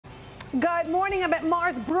Good morning. I'm at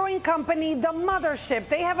Marz Brewing Company, the mothership.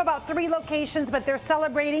 They have about 3 locations, but they're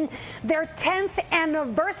celebrating their 10th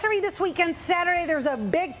anniversary this weekend, Saturday. There's a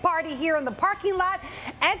big party here in the parking lot.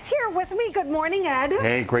 Ed's here with me. Good morning, Ed.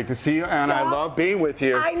 Hey, great to see you, Anna. I love being with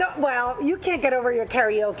you. I know. Well, you can't get over your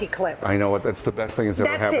karaoke clip. I know what. That's the best thing that's ever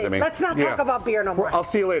happened to me. Let's not talk about beer no more. Well, I'll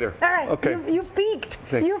see you later. All right. Okay. You've peaked.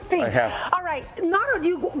 Thanks. You've peaked. I have. All right.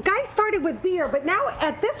 You guys started with beer, but now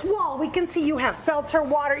at this wall, we can see you have seltzer,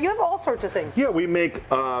 water. You have all sorts of things. Yeah, we make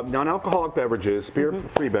non-alcoholic beverages,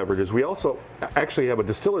 spirit-free beverages. We also actually have a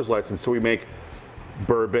distiller's license, so we make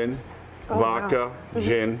bourbon, vodka,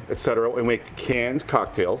 gin, etc. And we make canned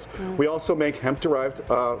cocktails. We also make hemp-derived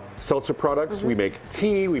seltzer products. We make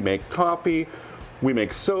tea, we make coffee, we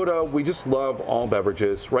make soda. We just love all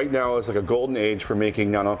beverages. Right now is like a golden age for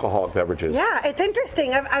making non-alcoholic beverages. Yeah, it's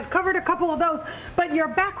interesting. I've covered a couple of those, but your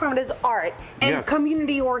background is art and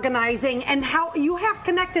community organizing, and how you have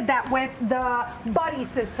connected that with the buddy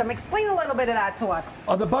system. Explain a little bit of that to us.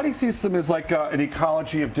 The buddy system is like an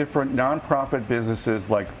ecology of different nonprofit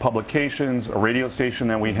businesses, like publications, a radio station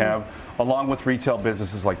that we have, along with retail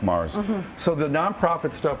businesses like Marz. So the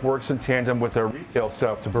nonprofit stuff works in tandem with our retail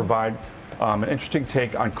stuff to provide an interesting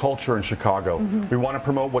take on culture in Chicago. We want to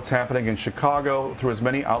promote what's happening in Chicago through as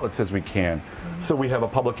many outlets as we can. So we have a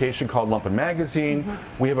publication called Lumpen Magazine.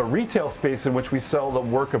 We have a retail space in which we sell the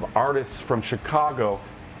work of artists from Chicago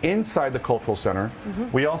inside the Cultural Center.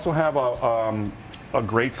 We also have a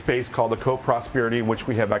great space called the Co-Prosperity, in which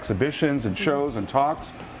we have exhibitions and shows and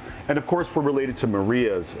talks. And of course, we're related to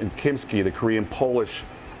Maria's and Kimski, the Korean-Polish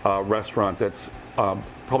restaurant that's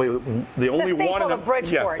probably the only one in the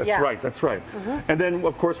Bridgeport. Yeah, that's right. And then,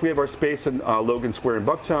 of course, we have our space in Logan Square in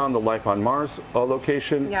Bucktown, the Life on Marz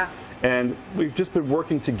location. Yeah. And we've just been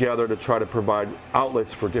working together to try to provide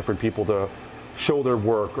outlets for different people to show their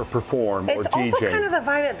work or perform or DJ. It's also kind of the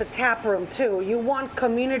vibe at the tap room too. You want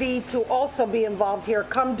community to also be involved here.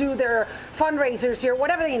 Come do their fundraisers here,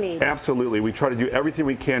 whatever they need. Absolutely. We try to do everything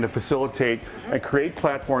we can to facilitate and create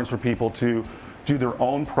platforms for people to do their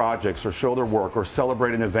own projects or show their work or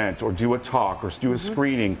celebrate an event or do a talk or do a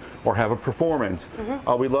screening or have a performance.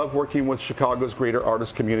 We love working with Chicago's greater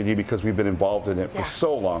artist community because we've been involved in it for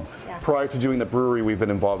so long. Prior to doing the brewery, we've been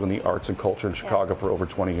involved in the arts and culture in Chicago for over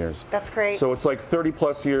 20 years. That's great. So it's like 30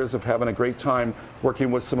 plus years of having a great time working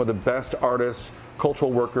with some of the best artists, cultural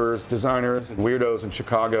workers, designers, and weirdos in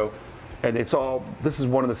Chicago. And it's all, this is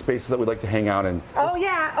one of the spaces that we like to hang out in. Oh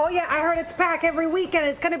yeah, I heard it's packed every weekend.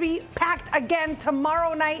 It's going to be packed again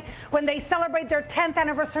tomorrow night when they celebrate their 10th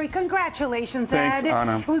anniversary. Congratulations, Thanks, Ed.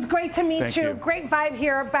 Anna. It was great to meet Thank you. you. Great vibe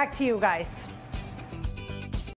here. Back to you guys.